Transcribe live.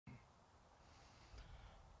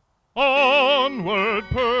Onward,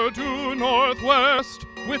 Purdue Northwest,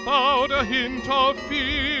 without a hint of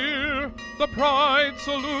fear. The pride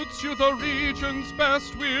salutes you, the region's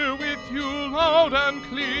best. We're with you loud and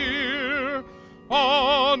clear.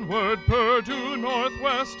 Onward, Purdue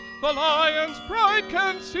Northwest, the lion's pride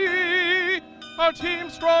can see. Our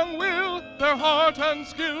team's strong will, their heart and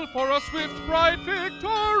skill for a swift, bright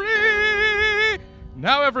victory.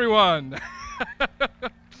 Now, everyone.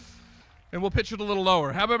 And we'll pitch it a little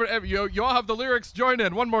lower. However, you all have the lyrics. Join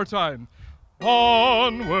in one more time.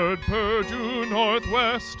 Onward, Purdue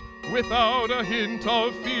Northwest, without a hint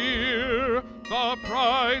of fear. The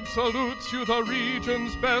pride salutes you, the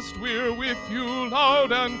region's best. We're with you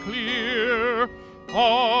loud and clear.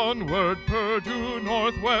 Onward, Purdue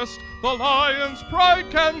Northwest, the lion's pride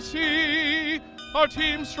can see. Our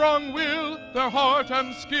team's strong will, their heart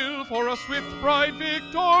and skill for a swift, bright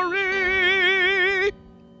victory.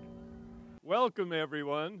 Welcome,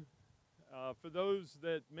 everyone. For those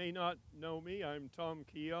that may not know me, I'm Tom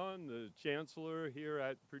Keon, the Chancellor here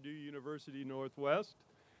at Purdue University Northwest.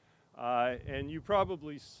 And you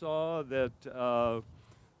probably saw that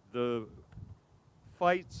the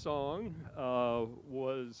fight song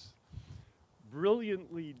was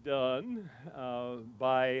brilliantly done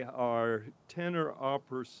by our tenor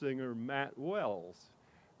opera singer, Matt Wells.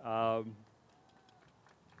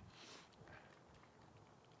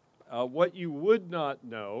 What you would not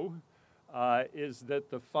know is that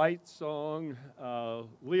the fight song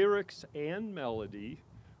lyrics and melody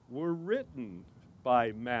were written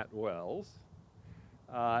by Matt Wells.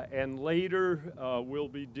 And later we'll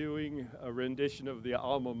be doing a rendition of the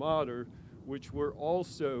Alma Mater, which were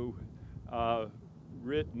also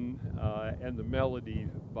written and the melody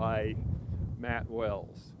by Matt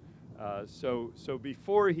Wells. So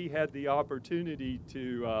before he had the opportunity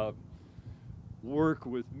to work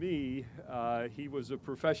with me, he was a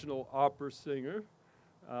professional opera singer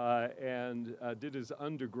and did his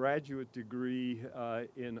undergraduate degree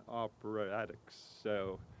in operatics.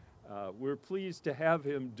 So we're pleased to have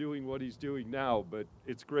him doing what he's doing now, but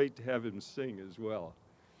it's great to have him sing as well.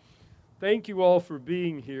 Thank you all for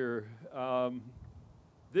being here.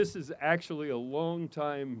 This is actually a long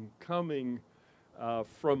time coming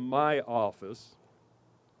from my office.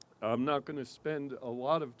 I'm not going to spend a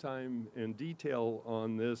lot of time in detail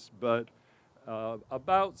on this, but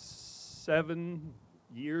about 7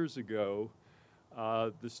 years ago,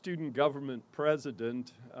 the student government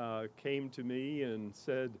president came to me and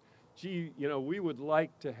said, gee, you know, we would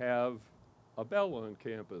like to have a bell on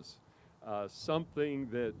campus, something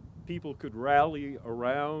that people could rally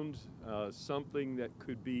around, something that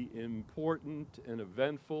could be important and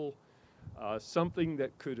eventful, something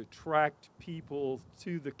that could attract people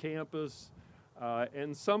to the campus,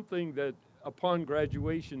 and something that upon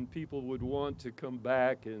graduation people would want to come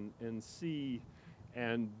back and see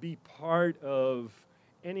and be part of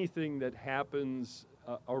anything that happens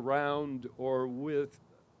around or with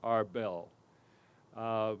our bell.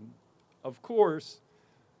 Of course,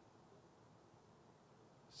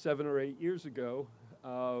 7 or 8 years ago,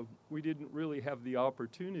 we didn't really have the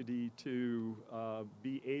opportunity to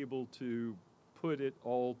be able to put it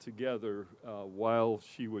all together while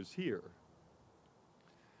she was here.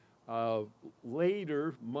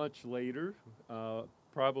 Later, much later,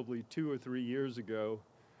 probably 2 or 3 years ago,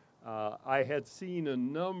 I had seen a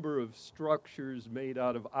number of structures made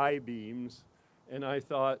out of I-beams, and I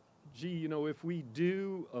thought, gee, you know, if we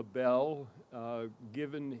do a bell,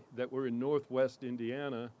 given that we're in Northwest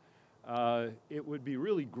Indiana, it would be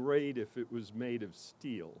really great if it was made of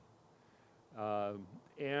steel.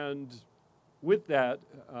 And with that,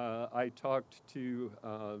 I talked to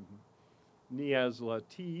Niaz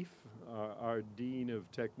Latif, our Dean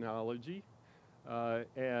of Technology,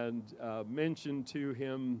 and mentioned to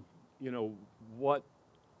him, you know, what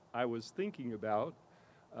I was thinking about.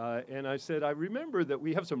 And I said, I remember that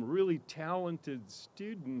we have some really talented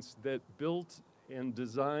students that built and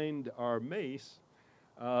designed our mace.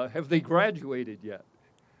 Have they graduated yet?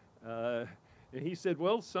 And he said,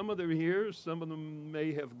 well, some of them are here, some of them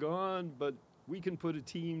may have gone, but we can put a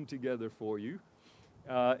team together for you.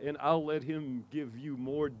 And I'll let him give you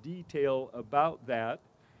more detail about that.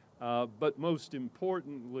 But most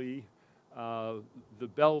importantly, the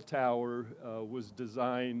bell tower was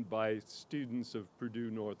designed by students of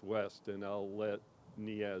Purdue Northwest, and I'll let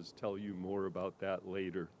Niaz tell you more about that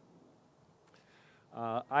later.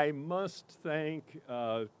 I must thank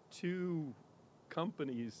 2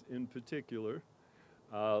 companies in particular.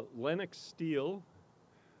 Lennox Steel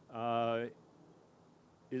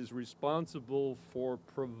is responsible for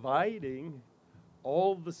providing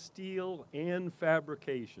all the steel and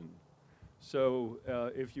fabrication. So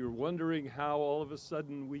if you're wondering how all of a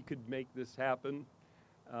sudden we could make this happen,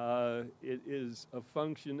 it is a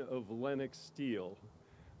function of Lennox Steel.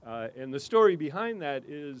 And the story behind that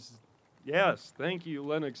is, yes, thank you,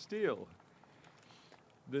 Lennox Steel.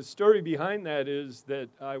 The story behind that is that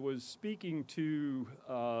I was speaking to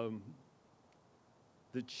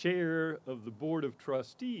the chair of the Board of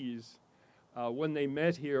Trustees when they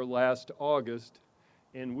met here last August,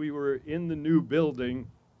 and we were in the new building,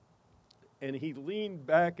 and he leaned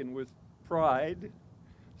back and with pride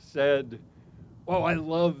said, "Oh, I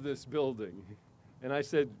love this building." And I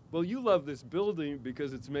said, "Well, you love this building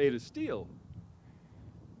because it's made of steel."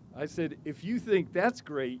 I said, "If you think that's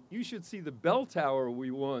great, you should see the bell tower we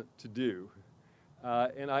want to do."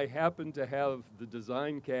 And I happened to have the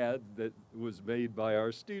design CAD that was made by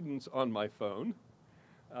our students on my phone.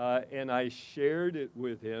 And I shared it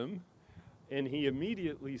with him. And he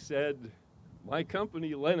immediately said, "My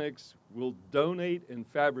company, Lennox, will donate and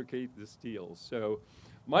fabricate the steel." So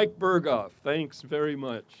Mike Berghoff, thanks very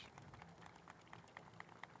much.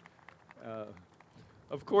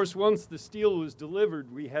 Of course, once the steel was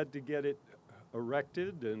delivered, we had to get it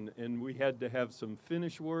erected, and we had to have some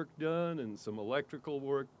finish work done and some electrical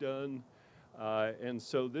work done. And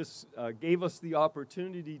so this gave us the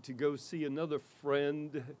opportunity to go see another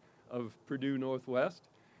friend of Purdue Northwest.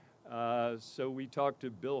 So we talked to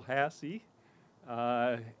Bill Hassey,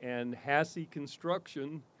 and Hassey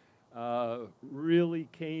Construction really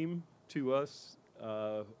came to us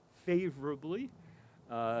favorably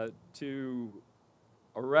to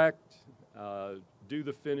erect, do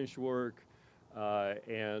the finish work,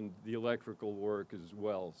 and the electrical work as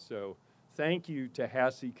well. So thank you to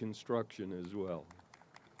Hassey Construction as well.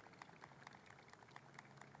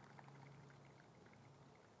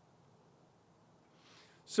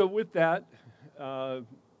 So with that,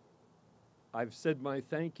 I've said my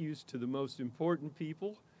thank yous to the most important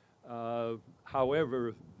people.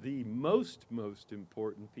 However, the most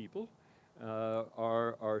important people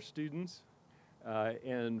are our students.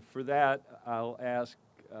 And for that, I'll ask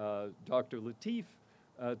Dr. Latif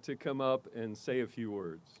to come up and say a few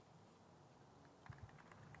words.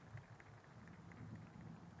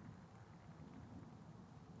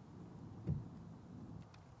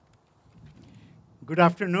 Good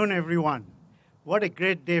afternoon, everyone. What a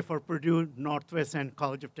great day for Purdue Northwest and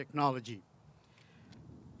College of Technology.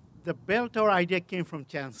 The bell tower idea came from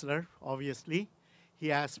Chancellor, obviously.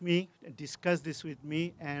 He asked me, discuss this with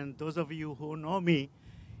me, and those of you who know me,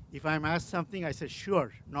 if I'm asked something, I say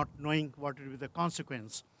sure, not knowing what will be the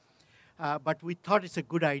consequence. But we thought it's a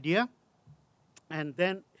good idea, and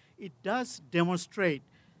then it does demonstrate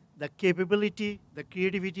the capability, the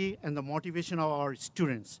creativity, and the motivation of our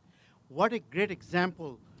students. What a great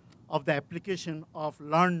example of the application of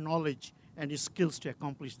learned knowledge and skills to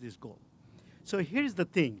accomplish this goal. So here's the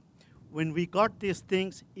thing. When we got these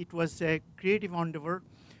things, it was a creative endeavor.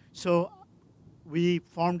 So we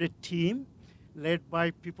formed a team led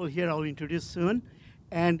by people here I'll introduce soon.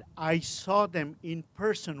 And I saw them in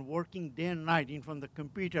person working day and night in front of the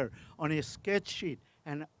computer on a sketch sheet.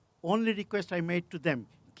 And only request I made to them,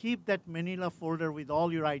 keep that manila folder with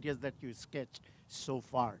all your ideas that you sketched so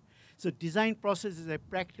far. So design process is a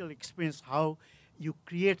practical experience how you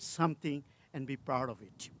create something and be proud of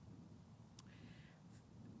it.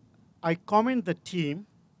 I commend the team,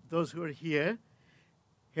 those who are here,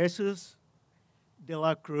 Jesus de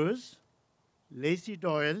la Cruz, Lacey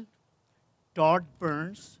Doyle, Todd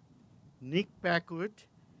Burns, Nick Packwood,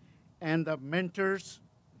 and the mentors,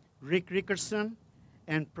 Rick Rickerson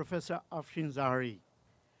and Professor Afshin Zahari.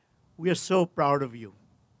 We are so proud of you.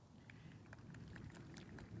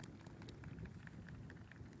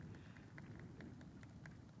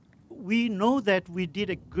 We know that we did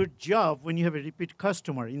a good job when you have a repeat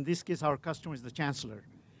customer. In this case, our customer is the chancellor.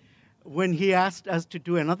 When he asked us to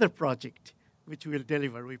do another project, which we'll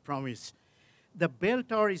deliver, we promise. The bell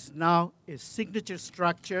tower is now a signature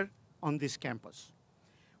structure on this campus,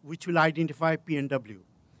 which will identify PNW.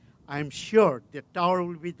 I'm sure the tower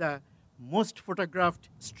will be the most photographed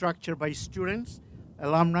structure by students,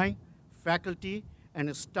 alumni, faculty,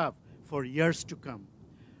 and staff for years to come.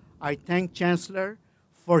 I thank Chancellor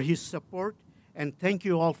for his support, and thank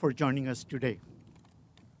you all for joining us today.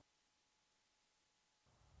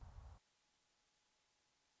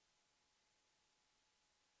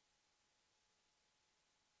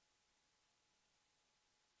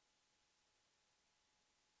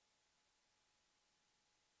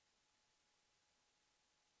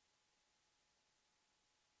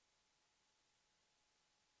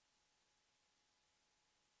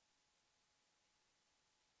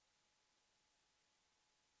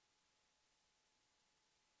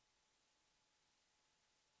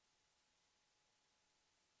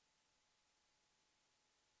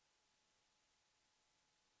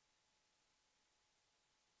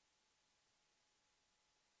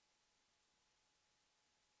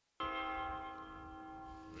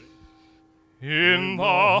 In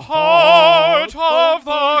the heart of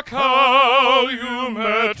the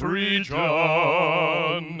Calumet region,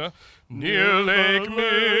 near Lake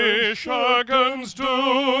Michigan's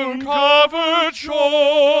dune-covered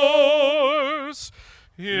shores,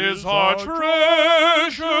 is our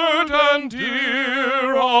treasured and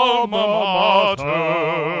dear alma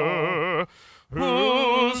mater,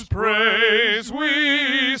 whose praise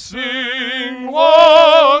we sing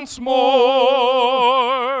once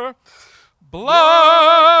more.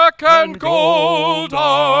 Black and gold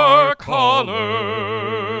are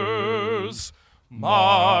colors,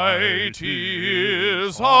 mighty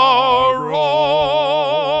is our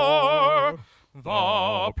roar,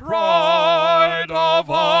 the pride of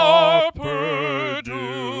our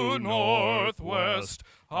Purdue Northwest,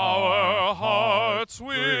 our hearts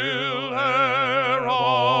will e'er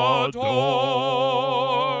adore.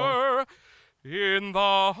 In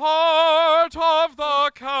the heart of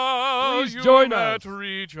the Calumet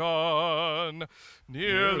region,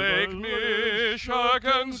 near Lake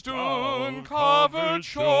Michigan's dune-covered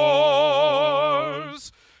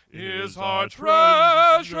shores, is our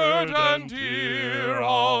treasured and dear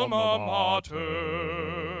alma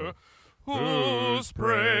mater, whose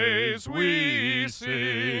praise we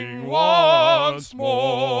sing once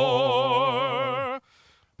more.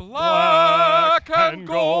 Black and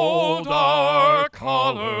gold are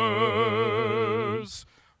colors,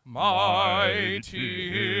 mighty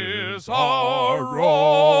is our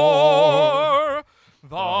roar,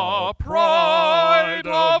 the pride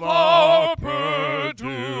of our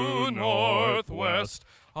Purdue Northwest,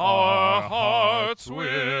 our hearts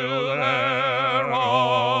will e'er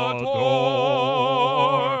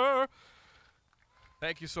adore.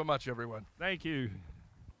 Thank you so much, everyone. Thank you.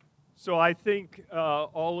 So I think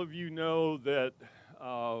all of you know that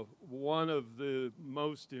one of the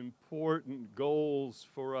most important goals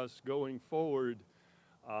for us going forward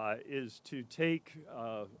is to take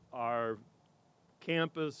our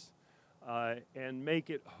campus and make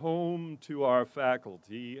it home to our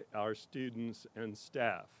faculty, our students, and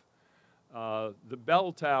staff. The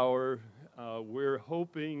bell tower, we're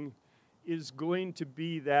hoping, is going to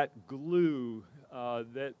be that glue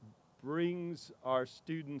that brings our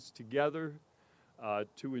students together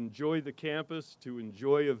to enjoy the campus, to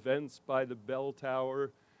enjoy events by the bell tower,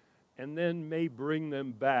 and then may bring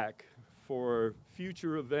them back for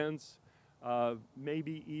future events,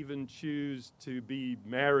 maybe even choose to be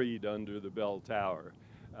married under the bell tower.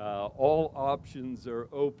 All options are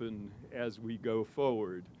open as we go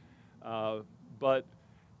forward. But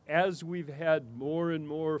as we've had more and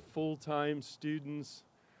more full-time students,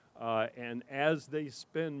 and as they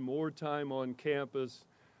spend more time on campus,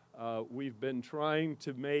 we've been trying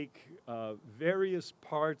to make various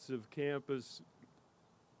parts of campus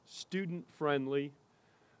student-friendly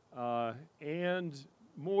and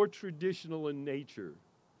more traditional in nature.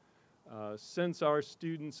 Since our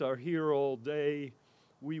students are here all day,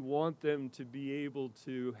 we want them to be able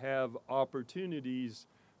to have opportunities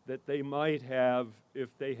that they might have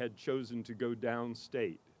if they had chosen to go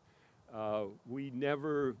downstate. We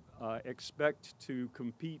never expect to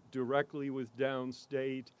compete directly with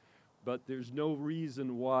downstate, but there's no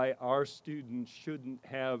reason why our students shouldn't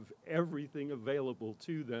have everything available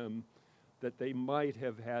to them that they might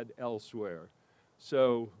have had elsewhere.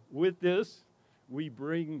 So with this, we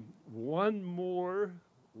bring one more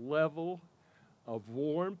level of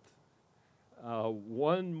warmth,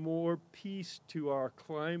 one more piece to our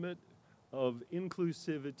climate of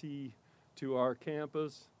inclusivity to our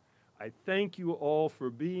campus. I thank you all for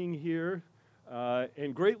being here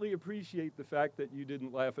and greatly appreciate the fact that you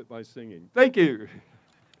didn't laugh at my singing. Thank you.